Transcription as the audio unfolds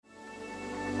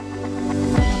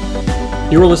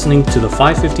You are listening to the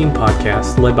 515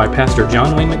 podcast led by Pastor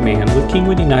John Wayne McMahon with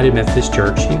Kingwood United Methodist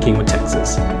Church in Kingwood,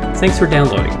 Texas. Thanks for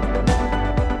downloading.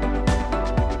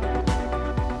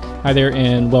 Hi there,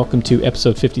 and welcome to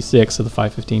episode 56 of the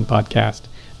 515 podcast.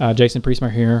 Jason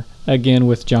Priestmeyer here again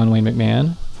with John Wayne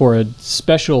McMahon for a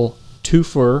special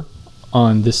twofer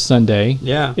on this Sunday.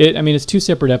 Yeah. It's two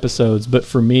separate episodes, but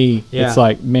for me, It's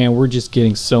like, man, we're just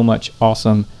getting so much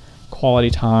awesome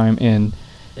quality time and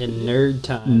nerd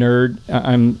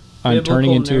time. I'm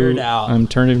turning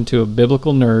into a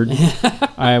biblical nerd.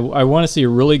 I want to see a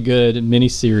really good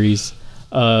mini-series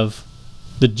of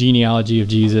the genealogy of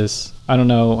Jesus. I don't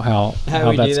know how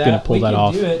that's going to pull that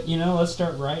off. We can do it. Let's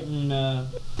start writing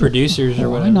producers or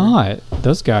whatever. Why not?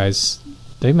 Those guys,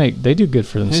 they do good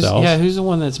for themselves. Who's the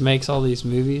one that makes all these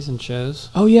movies and shows?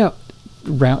 Oh, yeah.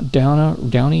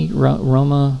 Downey,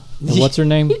 Roma, what's her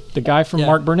name? The guy from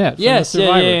Mark Burnett from The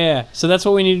Survivor. Yeah. So that's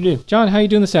what we need to do. John, how you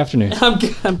doing this afternoon?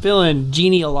 I'm feeling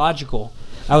genealogical.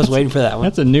 I was waiting for that one.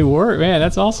 That's a new word. Man,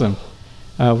 that's awesome.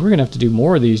 We're going to have to do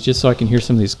more of these just so I can hear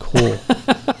some of these cool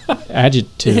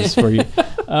adjectives for you.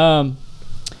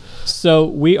 So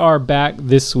we are back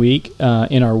this week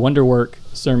in our Wonderwork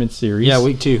sermon series. Yeah,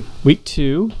 week 2. Week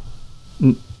 2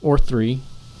 or 3.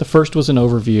 The first was an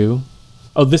overview.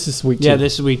 Oh, this is week 2. Yeah,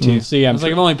 this is week 2. See, I've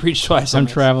only preached twice. I'm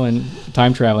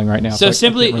time traveling right now. So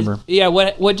simply,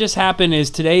 what just happened is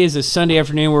today is a Sunday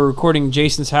afternoon. We're recording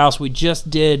Jason's house. We just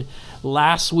did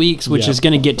last week's, which is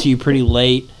going to get to you pretty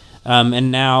late.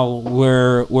 And now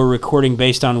we're recording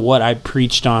based on what I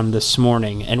preached on this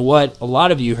morning and what a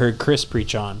lot of you heard Chris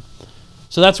preach on.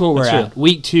 So that's where we're at.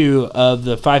 Week 2 of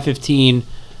the 515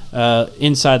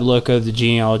 inside look of the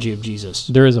genealogy of Jesus.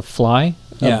 There is a fly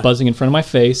buzzing in front of my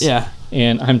face. Yeah.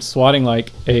 And I'm swatting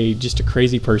like just a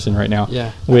crazy person right now.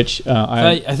 Yeah. Which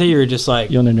I thought you were just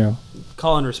like you'll know.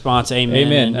 Call and response, amen.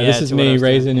 Amen. This is me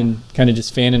raising and kind of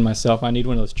just fanning myself. I need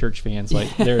one of those church fans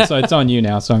like there. So it's on you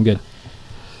now. So I'm good.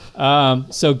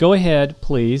 So go ahead,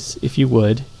 please, if you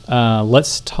would.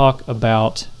 Let's talk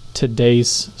about today's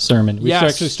sermon. We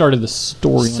actually started the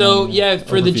story. So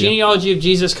for the genealogy of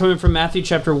Jesus coming from Matthew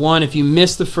chapter 1, if you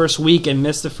missed the first week and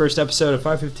missed the first episode of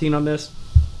 515 on this,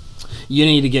 you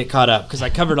need to get caught up because I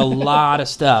covered a lot of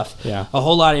stuff, a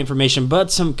whole lot of information, but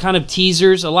some kind of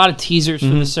teasers, a lot of teasers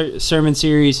from the sermon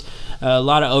series, a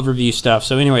lot of overview stuff.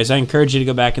 So anyways, I encourage you to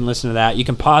go back and listen to that. You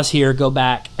can pause here, go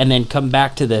back, and then come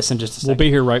back to this in just a second. We'll be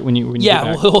here right when you get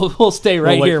back. We'll stay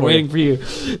right here waiting for you.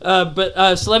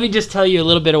 So let me just tell you a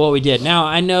little bit of what we did. Now,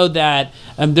 I know that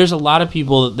there's a lot of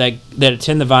people that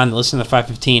attend the Vine that listen to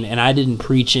 515, and I didn't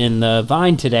preach in the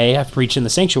Vine today. I preached in the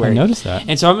Sanctuary. I noticed that.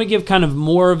 And so I'm going to give kind of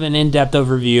more of an in-depth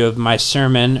overview of my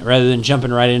sermon rather than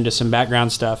jumping right into some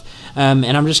background stuff. And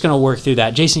I'm just going to work through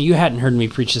that. Jason, you hadn't heard me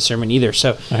preach the sermon either,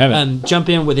 so I haven't. Jump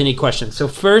in with any questions. So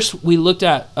first, we looked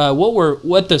at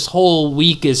what this whole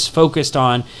week is focused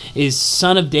on is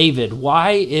son of David.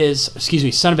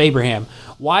 Son of Abraham.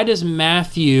 Why does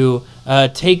Matthew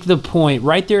take the point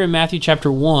right there in Matthew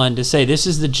chapter 1 to say this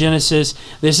is the Genesis,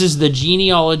 this is the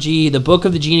genealogy, the book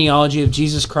of the genealogy of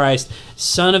Jesus Christ,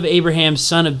 son of Abraham,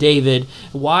 son of David?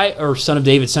 Why, or son of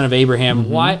David, son of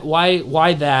Abraham?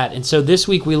 Why that? And so this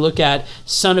week we look at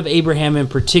son of Abraham in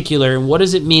particular, and what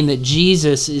does it mean that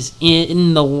Jesus is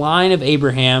in the line of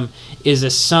Abraham, is a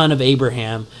son of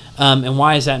Abraham, and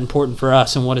why is that important for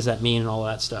us, and what does that mean, and all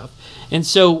that stuff. And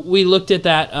so we looked at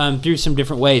that through some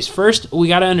different ways. First, we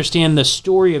got to understand the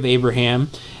story of Abraham.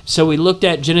 So we looked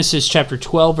at Genesis chapter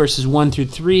 12, verses 1 through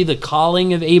 3, the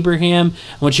calling of Abraham.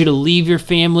 I want you to leave your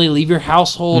family, leave your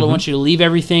household. I want you to leave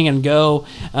everything and go.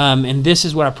 And this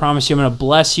is what I promise you. I'm going to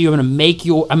bless you. I'm going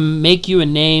to make you a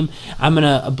name. I'm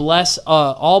going to bless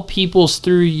all peoples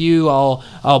through you.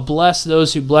 I'll bless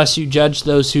those who bless you, judge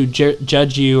those who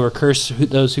judge you, or curse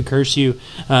those who curse you.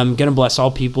 I'm going to bless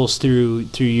all peoples through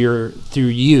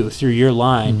your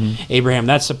line, Abraham.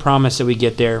 That's the promise that we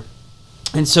get there.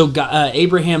 And so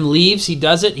Abraham leaves. He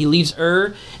does it. He leaves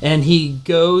Ur, and he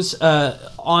goes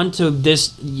onto this,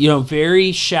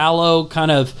 very shallow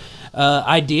kind of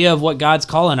idea of what God's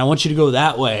calling. I want you to go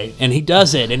that way, and he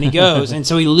does it, and he goes. And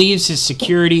so he leaves his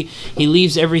security. He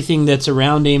leaves everything that's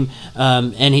around him,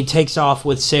 and he takes off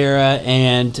with Sarah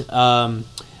and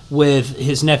with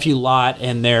his nephew Lot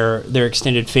and their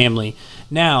extended family.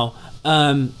 Now,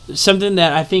 something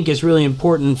that I think is really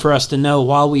important for us to know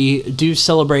while we do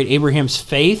celebrate Abraham's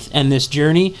faith and this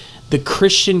journey, the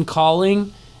Christian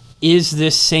calling is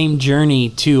this same journey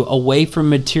to away from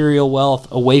material wealth,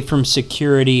 away from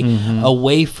security,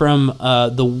 away from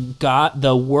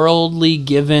the worldly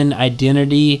given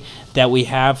identity that we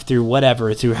have through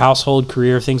whatever, through household,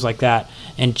 career, things like that,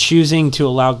 and choosing to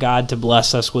allow God to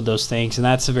bless us with those things. And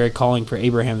that's the very calling for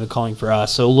Abraham, the calling for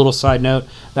us. So a little side note,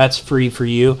 that's free for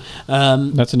you.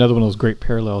 That's another one of those great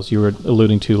parallels you were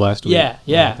alluding to last week.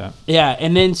 Yeah.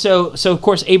 And then so of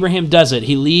course Abraham does it.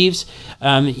 He leaves.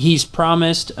 He's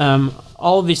promised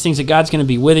all of these things, that God's going to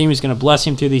be with him. He's going to bless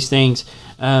him through these things.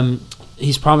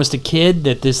 He's promised a kid,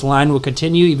 that this line will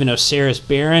continue, even though Sarah's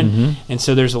barren. And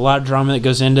so there's a lot of drama that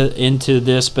goes into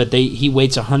this, but he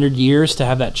waits 100 years to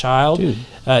have that child. Dude.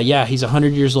 He's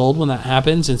 100 years old when that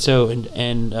happens, and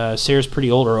so Sarah's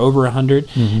pretty old, or over 100.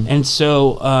 And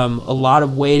so a lot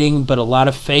of waiting, but a lot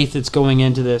of faith that's going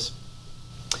into this.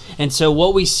 And so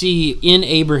what we see in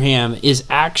Abraham is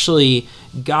actually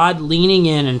God leaning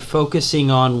in and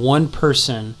focusing on one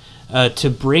person to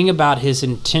bring about his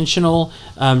intentional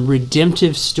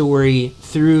redemptive story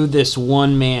through this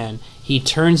one man. He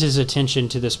turns his attention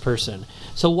to this person.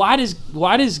 So why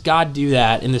does God do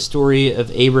that in the story of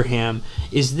Abraham?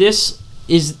 Is this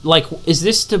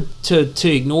to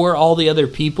ignore all the other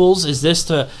peoples? Is this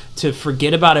to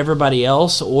forget about everybody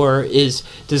else? Or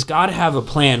does God have a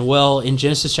plan? Well, in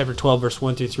Genesis chapter 12, verse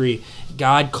 1 through 3,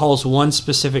 God calls one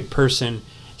specific person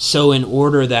so in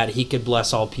order that he could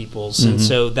bless all peoples. And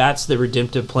so that's the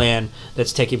redemptive plan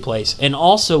that's taking place. And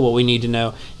also what we need to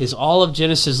know is all of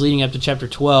Genesis leading up to chapter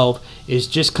 12 is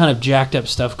just kind of jacked up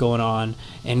stuff going on,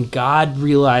 and God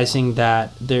realizing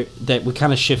that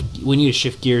we need to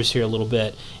shift gears here a little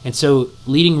bit. And so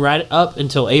leading right up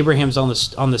until Abraham's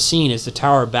on the scene is the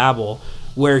Tower of Babel,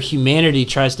 where humanity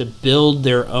tries to build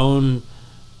their own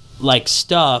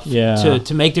stuff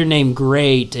to make their name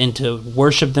great and to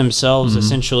worship themselves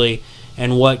essentially.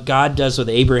 And what God does with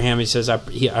Abraham, he says, I'm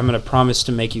going to promise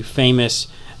to make you famous,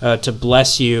 to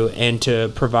bless you, and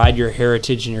to provide your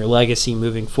heritage and your legacy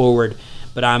moving forward,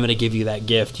 but I'm going to give you that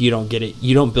gift. You don't get it.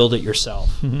 You don't build it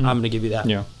yourself. I'm going to give you that.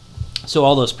 Yeah. So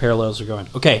all those parallels are going.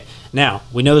 Okay, now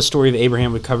we know the story of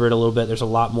Abraham. We covered a little bit. There's a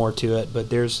lot more to it, but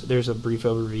there's a brief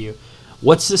overview.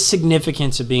 What's the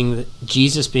significance of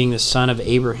Jesus being the son of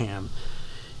Abraham?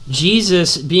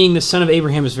 Jesus being the son of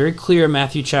Abraham is very clear in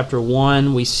Matthew chapter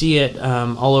 1. We see it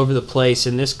all over the place.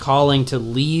 And this calling to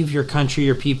leave your country,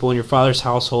 your people, and your father's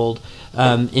household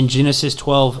in Genesis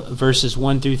 12, verses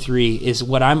 1 through 3 is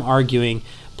what I'm arguing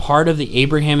part of the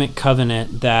Abrahamic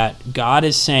covenant that God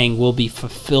is saying will be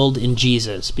fulfilled in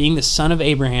Jesus. Being the son of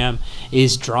Abraham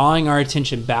is drawing our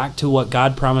attention back to what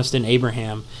God promised in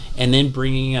Abraham, and then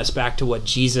bringing us back to what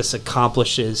Jesus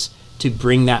accomplishes to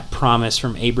bring that promise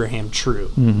from Abraham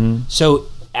true. So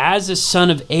as a son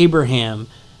of Abraham,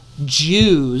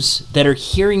 Jews that are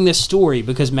hearing this story,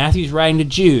 because Matthew's writing to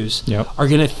Jews, are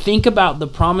going to think about the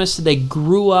promise that they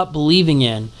grew up believing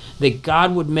in, that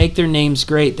God would make their names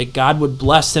great, that God would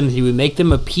bless them, that he would make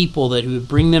them a people, that he would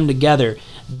bring them together.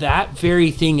 That very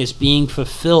thing is being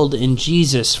fulfilled in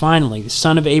Jesus finally. The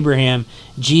son of Abraham,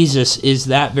 Jesus, is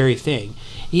that very thing.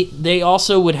 They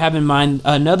also would have in mind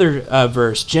another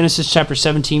verse, Genesis chapter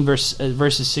 17,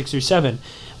 verses 6 through 7,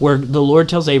 where the Lord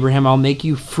tells Abraham, I'll make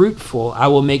you fruitful. I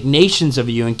will make nations of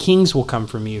you, and kings will come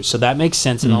from you. So that makes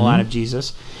sense in the line of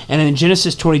Jesus. And then in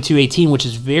Genesis 22:18, which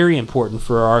is very important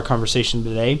for our conversation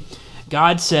today,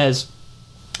 God says,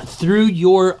 through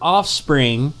your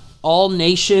offspring, all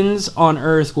nations on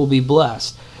earth will be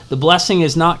blessed. The blessing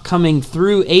is not coming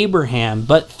through Abraham,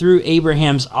 but through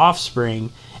Abraham's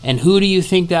offspring. And who do you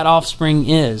think that offspring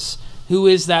is? Who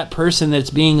is that person that's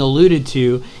being alluded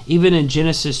to, even in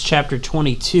Genesis chapter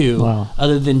 22,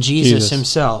 other than Jesus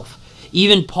himself?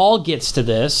 Even Paul gets to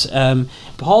this.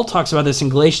 Paul talks about this in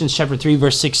Galatians chapter 3,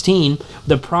 verse 16.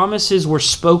 The promises were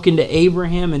spoken to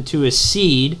Abraham and to his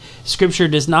seed. Scripture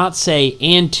does not say,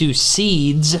 and to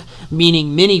seeds,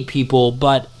 meaning many people,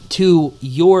 but to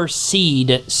your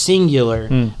seed,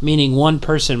 singular, meaning one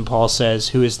person, Paul says,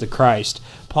 who is the Christ.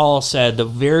 Paul said the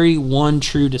very one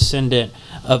true descendant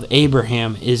of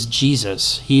Abraham is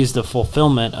Jesus. He is the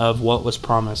fulfillment of what was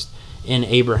promised in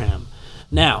Abraham.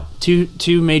 Now,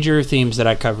 two major themes that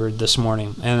I covered this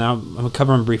morning, and I'm going to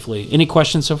cover them briefly. Any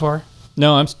questions so far?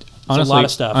 No, honestly, a lot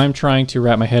of stuff. I'm trying to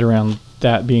wrap my head around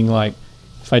that being like,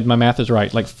 if my math is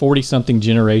right, like 40-something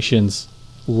generations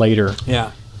later.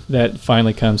 Yeah. That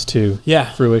finally comes to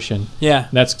fruition. Yeah.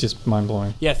 That's just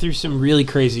mind-blowing. Yeah, through some really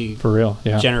crazy for real,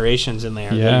 generations in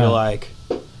there. Yeah. You're like,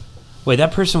 wait,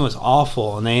 that person was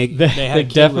awful, and they had a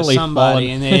kid with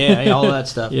somebody, and all that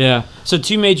stuff. Yeah. So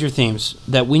two major themes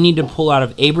that we need to pull out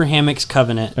of Abrahamic's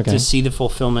covenant to see the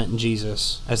fulfillment in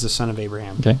Jesus as the son of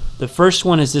Abraham. Okay. The first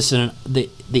one is this: the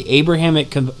Abrahamic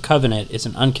covenant is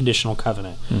an unconditional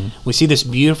covenant. We see this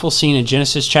beautiful scene in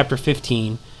Genesis chapter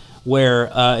 15, where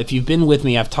if you've been with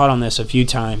me, I've taught on this a few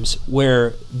times,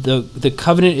 where the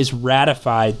covenant is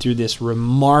ratified through this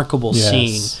remarkable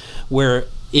scene where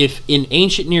if in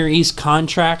ancient Near East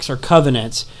contracts or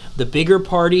covenants, the bigger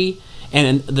party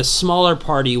and the smaller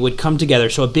party would come together.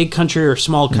 So a big country or a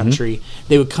small country,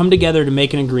 they would come together to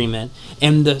make an agreement,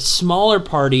 and the smaller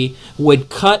party would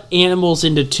cut animals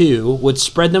into two, would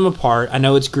spread them apart. I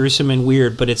know it's gruesome and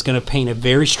weird, but it's going to paint a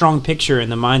very strong picture in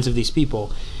the minds of these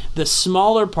people. The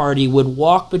smaller party would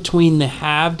walk between the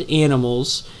halved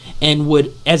animals and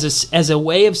would, as a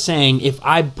way of saying, if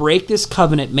I break this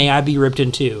covenant, may I be ripped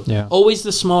in two. Yeah. Always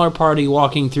the smaller party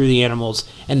walking through the animals,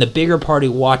 and the bigger party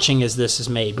watching as this is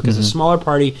made, because the smaller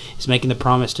party is making the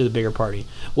promise to the bigger party.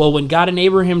 Well, when God and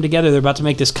Abraham together, they're about to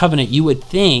make this covenant, you would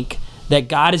think that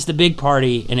God is the big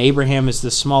party and Abraham is the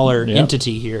smaller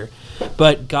entity here.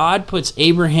 But God puts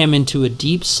Abraham into a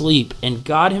deep sleep, and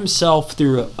God himself,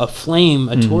 through a flame,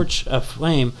 a torch, a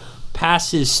flame,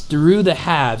 passes through the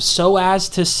halves so as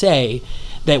to say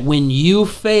that when you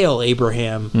fail,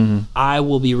 Abraham, I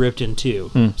will be ripped in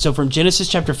two. So from Genesis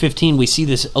chapter 15, we see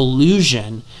this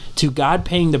allusion to God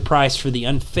paying the price for the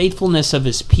unfaithfulness of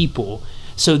his people.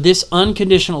 So this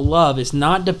unconditional love is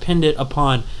not dependent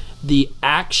upon the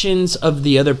actions of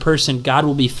the other person. God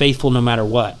will be faithful no matter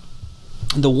what.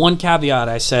 The one caveat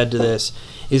I said to this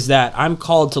is that I'm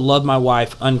called to love my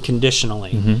wife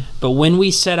unconditionally. But when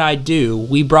we said I do,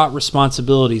 we brought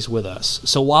responsibilities with us.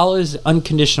 So while it is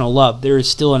unconditional love, there is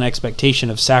still an expectation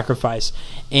of sacrifice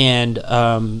and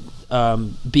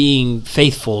being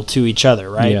faithful to each other,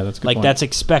 right? Yeah, that's a good point. That's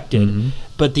expected.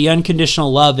 But the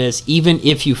unconditional love is, even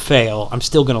if you fail, I'm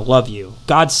still going to love you.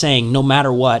 God's saying, no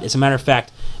matter what, as a matter of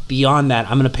fact, beyond that,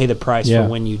 I'm going to pay the price for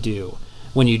when you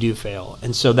do fail.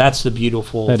 And so that's the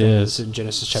beautiful thing in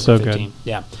Genesis chapter 15. Good.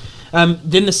 Yeah.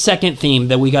 Then the second theme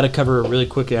that we got to cover really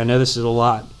quickly, I know this is a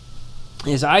lot,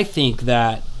 is I think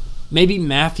that maybe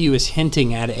Matthew is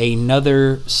hinting at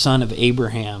another son of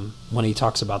Abraham when he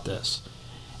talks about this.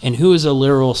 And who is a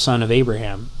literal son of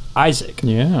Abraham? Isaac.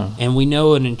 Yeah. And we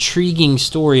know an intriguing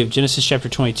story of Genesis chapter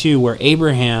 22 where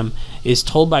Abraham is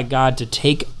told by God to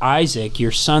take Isaac,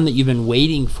 your son that you've been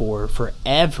waiting for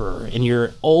forever, and you're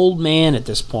an old man at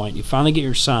this point. You finally get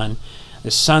your son,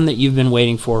 the son that you've been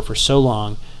waiting for so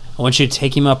long. I want you to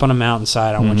take him up on a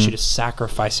mountainside. I want you to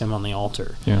sacrifice him on the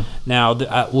altar. Yeah.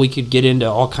 Now, we could get into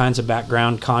all kinds of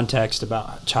background context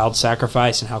about child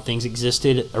sacrifice and how things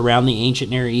existed around the ancient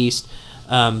Near East.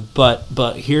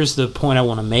 But here's the point I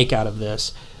want to make out of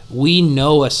this. We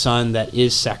know a son that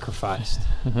is sacrificed.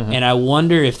 And I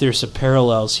wonder if there's some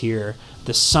parallels here.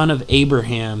 The son of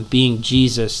Abraham being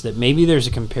Jesus, that maybe there's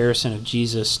a comparison of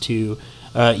Jesus to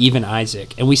even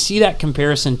Isaac. And we see that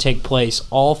comparison take place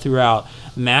all throughout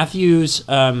Matthew's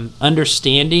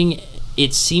understanding.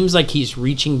 It seems like he's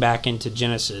reaching back into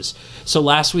Genesis. So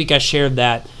last week I shared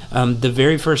that the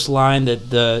very first line, that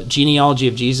the genealogy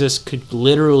of Jesus could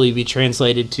literally be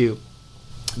translated to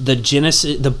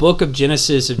the book of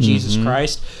Genesis of Jesus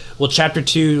Christ. Well, chapter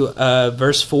 2,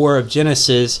 verse 4 of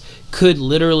Genesis could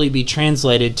literally be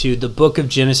translated to the book of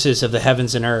Genesis of the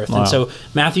heavens and earth. Wow. And so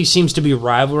Matthew seems to be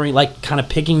rivaling, like kind of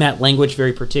picking that language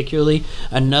very particularly.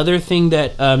 Another thing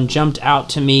that jumped out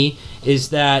to me is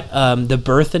that the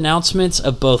birth announcements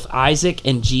of both Isaac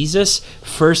and Jesus,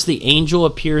 first the angel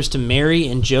appears to Mary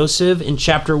and Joseph in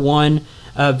chapter 1,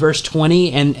 verse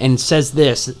 20, and says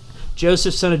this: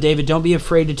 Joseph, son of David, don't be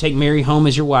afraid to take Mary home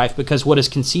as your wife, because what is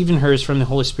conceived in her is from the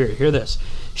Holy Spirit. Hear this.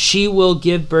 She will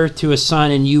give birth to a son,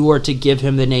 and you are to give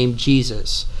him the name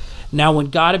Jesus. Now, when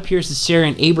God appears to Sarah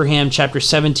in Abraham, chapter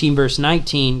 17, verse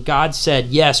 19, God said,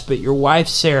 yes, but your wife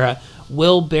Sarah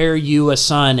will bear you a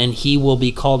son, and he will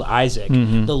be called Isaac.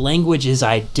 The language is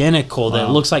identical. Wow. That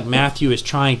it looks like Matthew is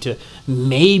trying to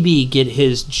maybe get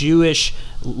his Jewish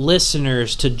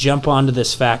listeners to jump onto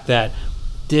this fact that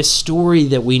this story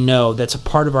that we know, that's a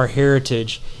part of our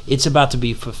heritage, it's about to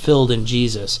be fulfilled in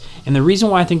Jesus. And the reason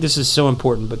why I think this is so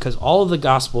important, because all of the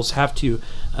Gospels have to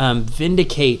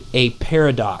vindicate a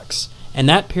paradox. And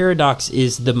that paradox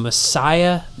is the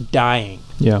Messiah dying.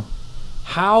 Yeah.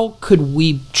 How could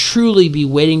we truly be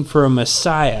waiting for a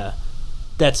Messiah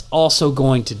that's also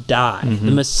going to die?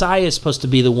 The Messiah is supposed to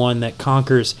be the one that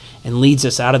conquers and leads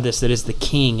us out of this, that is the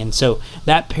King. And so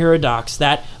that paradox,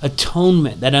 that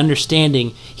atonement, that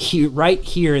understanding right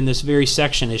here in this very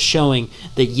section is showing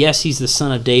that yes, he's the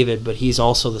son of David, but he's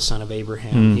also the son of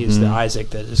Abraham. He is the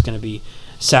Isaac that is going to be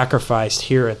sacrificed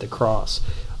here at the cross.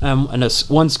 And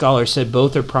one scholar said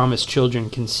both are promised children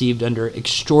conceived under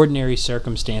extraordinary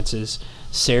circumstances.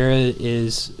 Sarah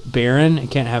is barren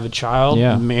and can't have a child.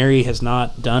 Yeah. Mary has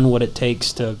not done what it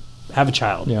takes to have a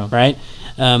child, yeah. right?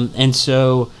 And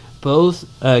so both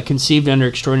conceived under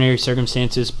extraordinary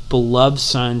circumstances, beloved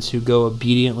sons who go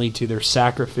obediently to their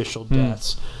sacrificial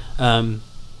deaths,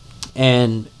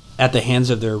 and at the hands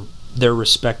of their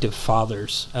respective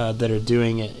fathers that are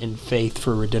doing it in faith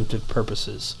for redemptive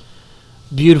purposes.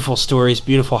 Beautiful stories,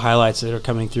 beautiful highlights that are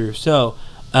coming through. So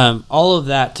all of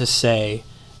that to say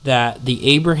that the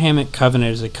Abrahamic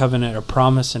covenant is a covenant of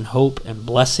promise and hope and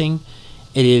blessing.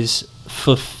 It is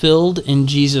fulfilled in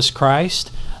Jesus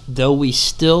Christ, though we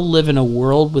still live in a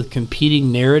world with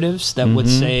competing narratives that would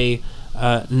say,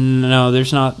 no,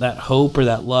 there's not that hope or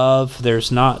that love.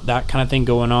 There's not that kind of thing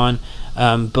going on.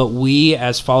 But we,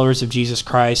 as followers of Jesus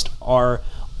Christ, are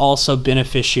also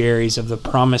beneficiaries of the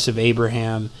promise of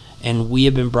Abraham, and we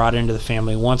have been brought into the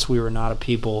family. Once we were not a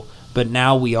people, but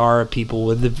now we are a people.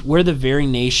 We're the very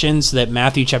nations that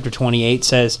Matthew chapter 28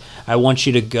 says, I want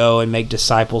you to go and make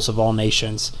disciples of all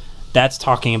nations. That's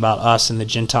talking about us and the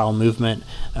Gentile movement.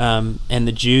 And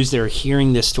the Jews that are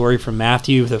hearing this story from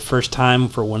Matthew the first time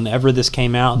for whenever this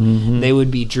came out, they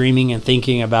would be dreaming and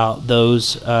thinking about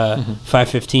those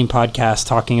 515 podcasts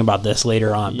talking about this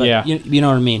later on. But you know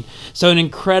what I mean? So an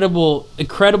incredible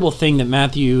thing that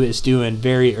Matthew is doing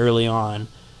very early on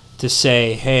to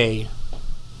say, hey,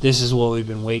 this is what we've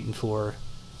been waiting for.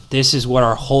 This is what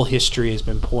our whole history has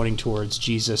been pointing towards.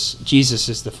 Jesus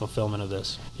is the fulfillment of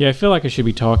this. Yeah, I feel like I should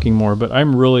be talking more, but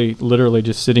I'm really literally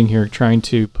just sitting here trying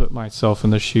to put myself in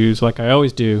the shoes, like I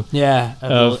always do,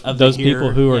 of those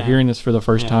people who are hearing this for the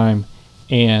first time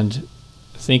and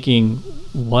thinking,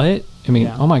 what? I mean,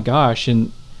 oh my gosh,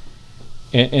 and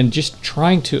just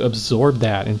trying to absorb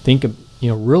that and think of,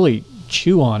 really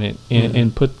chew on it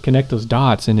and connect those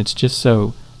dots, and it's just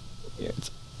so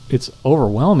it's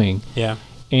overwhelming. Yeah.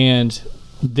 And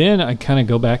then I kind of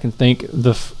go back and think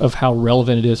of how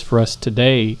relevant it is for us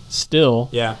today still.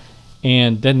 Yeah.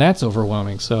 And then that's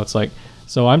overwhelming. So it's like,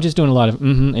 so I'm just doing a lot of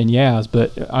and yeahs,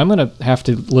 but I'm going to have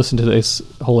to listen to this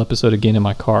whole episode again in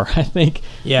my car, I think.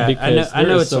 Yeah, I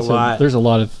know it's a lot. There's a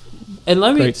lot of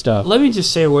great stuff. Let me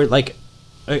just say a word. Like,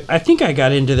 I think I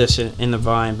got into this in the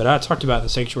Vine, but I talked about it in the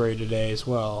Sanctuary today as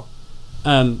well.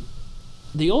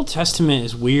 The Old Testament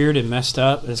is weird and messed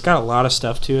up, and it's got a lot of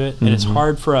stuff to it, and it's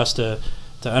hard for us to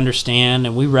understand,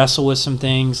 and we wrestle with some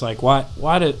things like why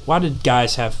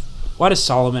does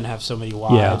Solomon have so many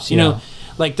wives? You know,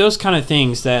 like those kind of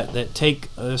things that take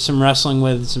some wrestling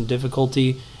with, some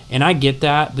difficulty, and I get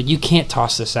that, but you can't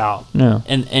toss this out. No.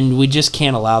 And we just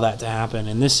can't allow that to happen.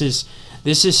 And this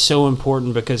is so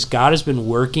important because God has been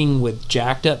working with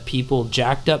jacked up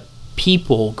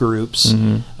people groups,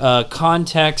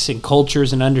 contexts and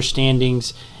cultures and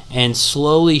understandings, and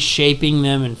slowly shaping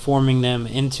them and forming them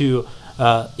into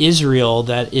Israel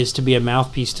that is to be a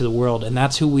mouthpiece to the world. And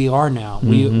that's who we are now.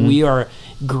 We are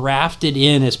grafted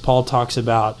in, as Paul talks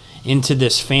about, into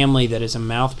this family that is a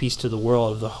mouthpiece to the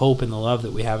world of the hope and the love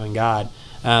that we have in God.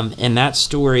 And that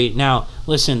story, now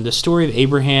listen, the story of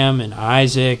Abraham and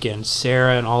Isaac and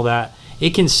Sarah and all that,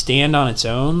 it can stand on its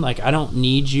own. Like,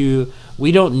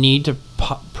 we don't need to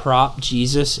prop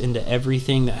Jesus into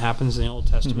everything that happens in the Old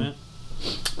Testament.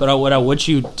 But what I want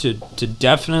you to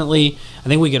definitely, I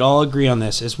think we could all agree on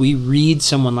this, as we read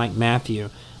someone like Matthew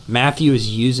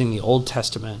is using the Old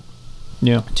Testament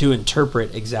to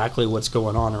interpret exactly what's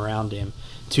going on around him,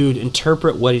 to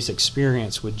interpret what he's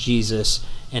experienced with Jesus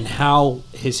and how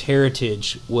his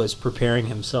heritage was preparing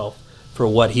himself for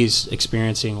what he's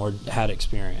experiencing or had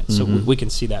experienced. So we can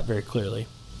see that very clearly.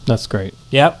 That's great.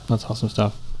 Yep. That's awesome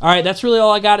stuff. All right, that's really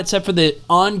all I got, except for the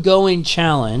ongoing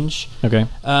challenge. Okay.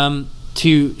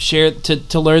 To share,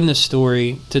 to learn this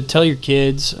story, to tell your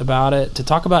kids about it, to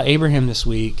talk about Abraham this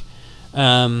week,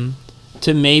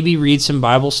 to maybe read some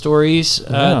Bible stories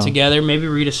together, maybe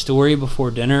read a story before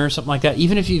dinner or something like that.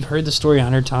 Even if you've heard the story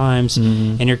 100 times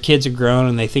and your kids are grown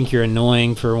and they think you're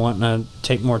annoying for wanting to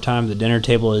take more time at the dinner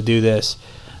table to do this,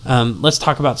 let's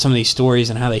talk about some of these stories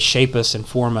and how they shape us and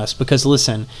form us. Because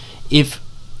listen, if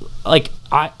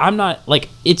I'm not like,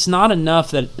 it's not enough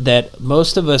that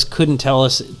most of us couldn't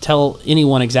tell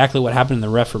anyone exactly what happened in the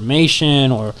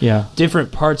Reformation or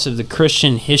different parts of the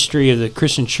Christian history of the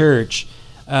Christian church.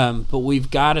 But we've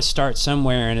got to start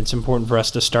somewhere, and it's important for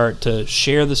us to start to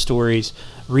share the stories,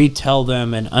 retell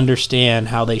them, and understand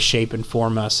how they shape and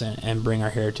form us and bring our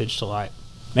heritage to light.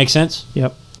 Make sense?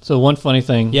 Yep. So one funny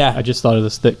thing, I just thought of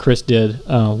this, that Chris did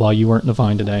while you weren't in the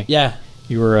Vine today. Yeah.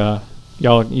 You were,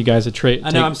 you guys had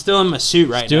I know, I'm still in my suit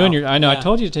right now. I know, I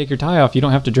told you to take your tie off. You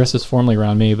don't have to dress this formally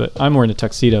around me, but I'm wearing a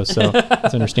tuxedo, so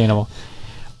it's understandable.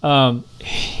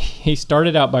 He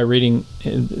started out by going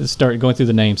through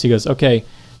the names. He goes, okay,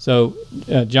 so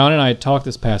John and I had talked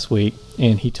this past week,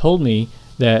 and he told me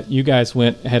that you guys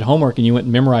had homework and you went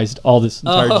and memorized all this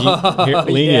entire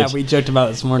lineage. Yeah, we joked about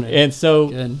it this morning. And so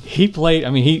he played. I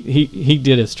mean, he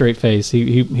did a straight face.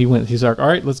 He went. He's like, all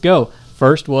right, let's go.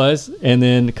 First was, and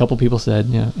then a couple people said,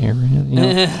 Abraham,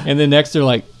 and then next they're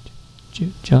like,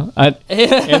 John.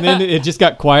 And then it just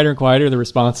got quieter and quieter, the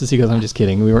responses. He goes, I'm just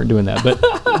kidding. We weren't doing that.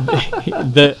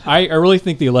 But I really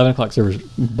think the 11 o'clock servers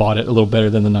bought it a little better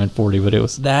than the 9:40,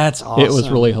 but that's awesome. It was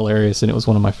really hilarious, and it was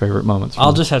one of my favorite moments.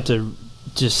 I'll just have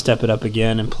to step it up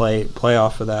again and play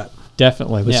off of that.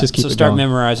 Definitely. Let's just keep it going. So start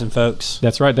memorizing, folks.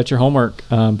 That's right. That's your homework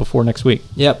before next week.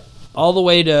 Yep. All the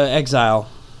way to exile.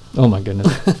 Oh, my goodness.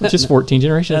 Just 14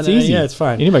 generations. It's easy. Yeah, it's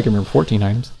fine. Anybody can remember 14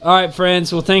 items. All right,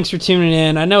 friends. Well, thanks for tuning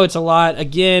in. I know it's a lot.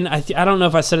 Again, I don't know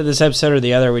if I said it this episode or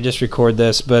the other. We just record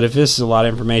this. But if this is a lot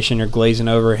of information you're glazing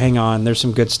over, hang on. There's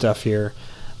some good stuff here.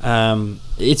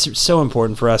 It's so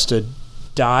important for us to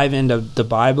dive into the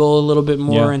Bible a little bit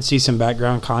more and see some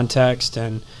background context.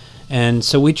 And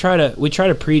so we try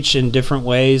to preach in different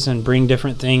ways and bring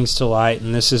different things to light.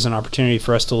 And this is an opportunity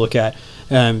for us to look at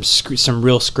some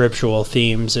real scriptural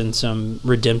themes and some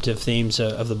redemptive themes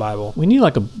of the Bible. We need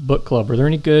like a book club. Are there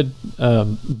any good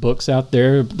books out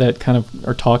there that kind of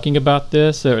are talking about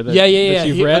this? Or that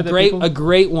you've read? A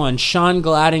great one. Sean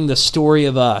Gladding, The Story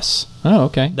of Us. Oh,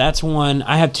 okay. That's one.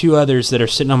 I have two others that are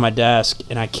sitting on my desk,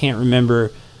 and I can't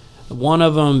remember. One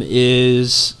of them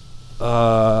is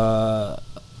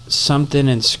something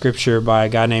in Scripture by a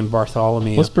guy named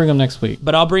Bartholomew. Let's bring him next week.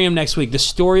 But I'll bring him next week. The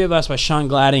Story of Us by Sean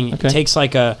Gladding. Okay. It takes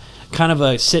like a kind of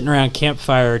a sitting around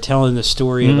campfire telling the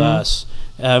story of us.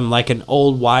 Like an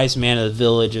old wise man of the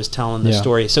village is telling the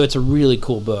story. So it's a really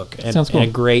cool book. Sounds cool.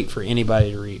 And great for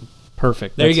anybody to read.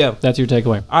 Perfect. There you go. That's your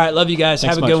takeaway. All right. Love you guys.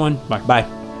 Thanks Have a good one. Bye.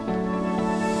 Bye.